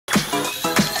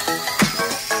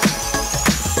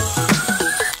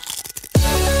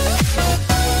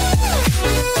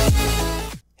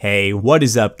Hey, what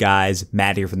is up guys?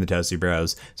 Matt here from the Toasty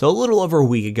Bros. So a little over a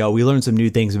week ago, we learned some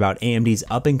new things about AMD's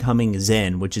up and coming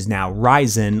Zen, which is now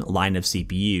Ryzen line of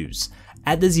CPUs.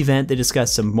 At this event, they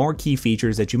discussed some more key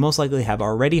features that you most likely have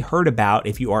already heard about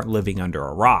if you aren't living under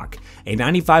a rock. A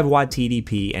 95-watt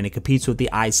TDP, and it competes with the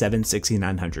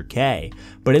i7-6900K.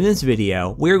 But in this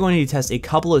video, we're going to test a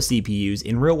couple of CPUs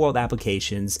in real-world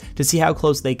applications to see how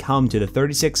close they come to the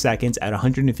 36 seconds at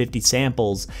 150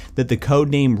 samples that the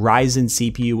codename Ryzen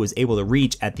CPU was able to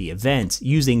reach at the event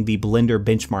using the Blender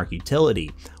benchmark utility,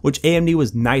 which AMD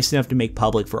was nice enough to make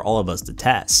public for all of us to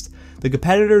test. The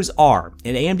competitors are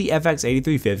an AMD FX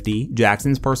 8350,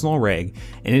 Jackson's personal rig,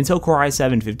 an Intel Core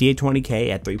i7-5820K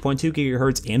at 3.2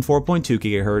 GHz and 4.2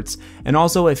 GHz, and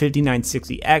also a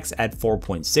 5960X at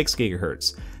 4.6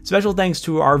 GHz. Special thanks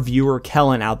to our viewer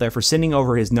Kellen out there for sending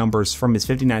over his numbers from his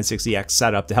 5960X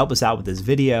setup to help us out with this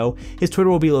video. His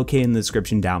Twitter will be located in the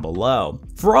description down below.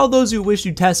 For all those who wish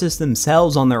to test this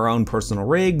themselves on their own personal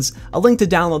rigs, a link to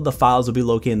download the files will be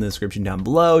located in the description down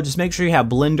below. Just make sure you have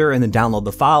Blender and then download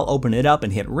the file, open it up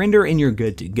and hit render and you're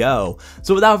good to go.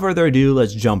 So without further ado,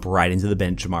 let's jump right into the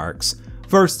benchmarks.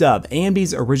 First up,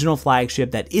 AMD's original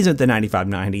flagship that isn't the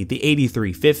 9590, the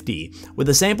 8350. With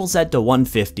a sample set to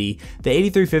 150, the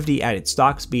 8350 at its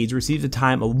stock speeds received a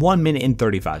time of 1 minute and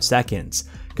 35 seconds.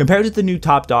 Compared to the new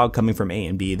top dog coming from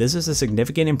AMD, this is a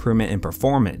significant improvement in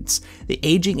performance. The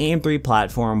aging AM3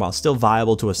 platform, while still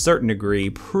viable to a certain degree,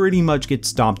 pretty much gets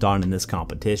stomped on in this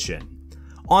competition.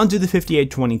 On to the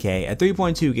 5820K at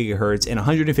 3.2 GHz and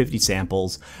 150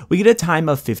 samples, we get a time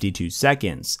of 52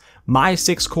 seconds. My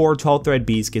 6-core 12-thread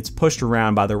beast gets pushed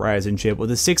around by the Ryzen chip with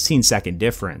a 16-second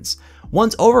difference.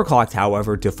 Once overclocked,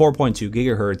 however, to 4.2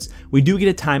 GHz, we do get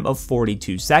a time of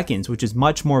 42 seconds, which is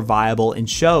much more viable and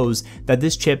shows that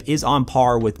this chip is on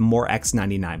par with more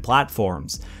X99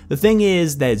 platforms. The thing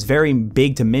is that it's very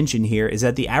big to mention here is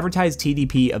that the advertised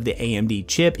TDP of the AMD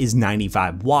chip is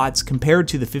 95 watts compared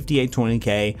to the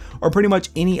 5820K or pretty much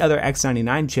any other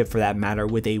X99 chip for that matter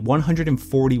with a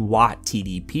 140 watt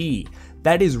TDP.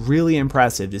 That is really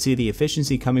impressive to see the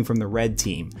efficiency coming from the red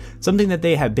team, something that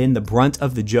they have been the brunt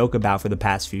of the joke about for the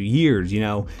past few years,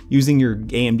 using your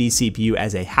AMD CPU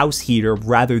as a house heater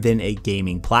rather than a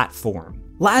gaming platform.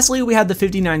 Lastly, we have the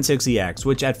 5960X,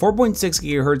 which at 4.6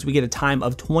 GHz we get a time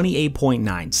of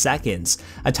 28.9 seconds,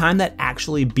 a time that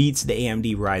actually beats the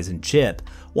AMD Ryzen chip.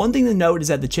 One thing to note is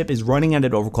that the chip is running at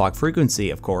an overclock frequency,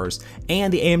 of course,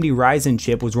 and the AMD Ryzen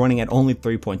chip was running at only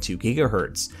 3.2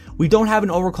 GHz. We don't have an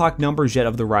overclock numbers yet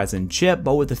of the Ryzen chip,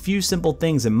 but with a few simple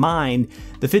things in mind,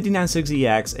 the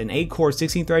 5960X, an 8-core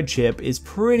 16-thread chip, is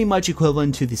pretty much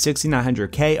equivalent to the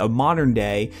 6900K of modern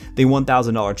day, the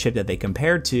 $1,000 chip that they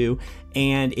compared to,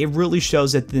 and it really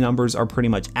shows that the numbers are pretty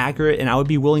much accurate, and I would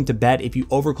be willing to bet if you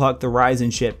overclock the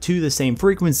Ryzen chip to the same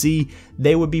frequency,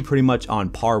 they would be pretty much on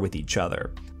par with each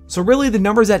other. So really the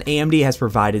numbers that AMD has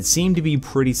provided seem to be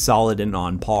pretty solid and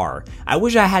on par. I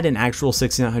wish I had an actual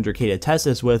 6900K to test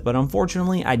this with, but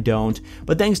unfortunately I don't.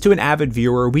 But thanks to an avid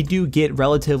viewer, we do get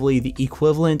relatively the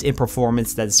equivalent in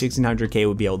performance that the 1600K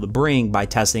would be able to bring by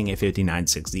testing a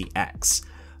 5960X.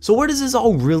 So what does this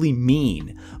all really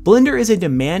mean? Blender is a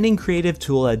demanding creative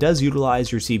tool that does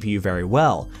utilize your CPU very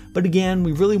well, but again,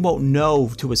 we really won't know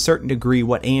to a certain degree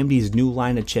what AMD's new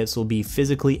line of chips will be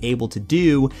physically able to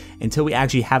do until we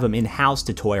actually have them in-house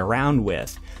to toy around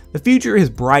with. The future is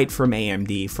bright from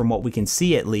AMD, from what we can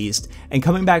see at least, and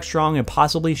coming back strong and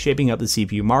possibly shaping up the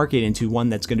CPU market into one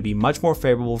that's going to be much more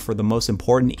favorable for the most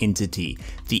important entity,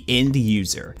 the end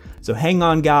user. So hang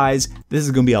on guys, this is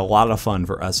going to be a lot of fun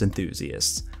for us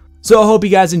enthusiasts. So I hope you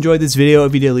guys enjoyed this video.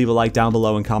 If you did, leave a like down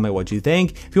below and comment what you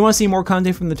think. If you want to see more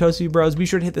content from the Toasty Bros, be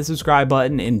sure to hit the subscribe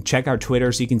button and check our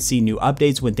Twitter so you can see new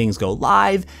updates when things go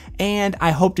live. And I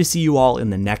hope to see you all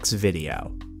in the next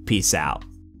video. Peace out.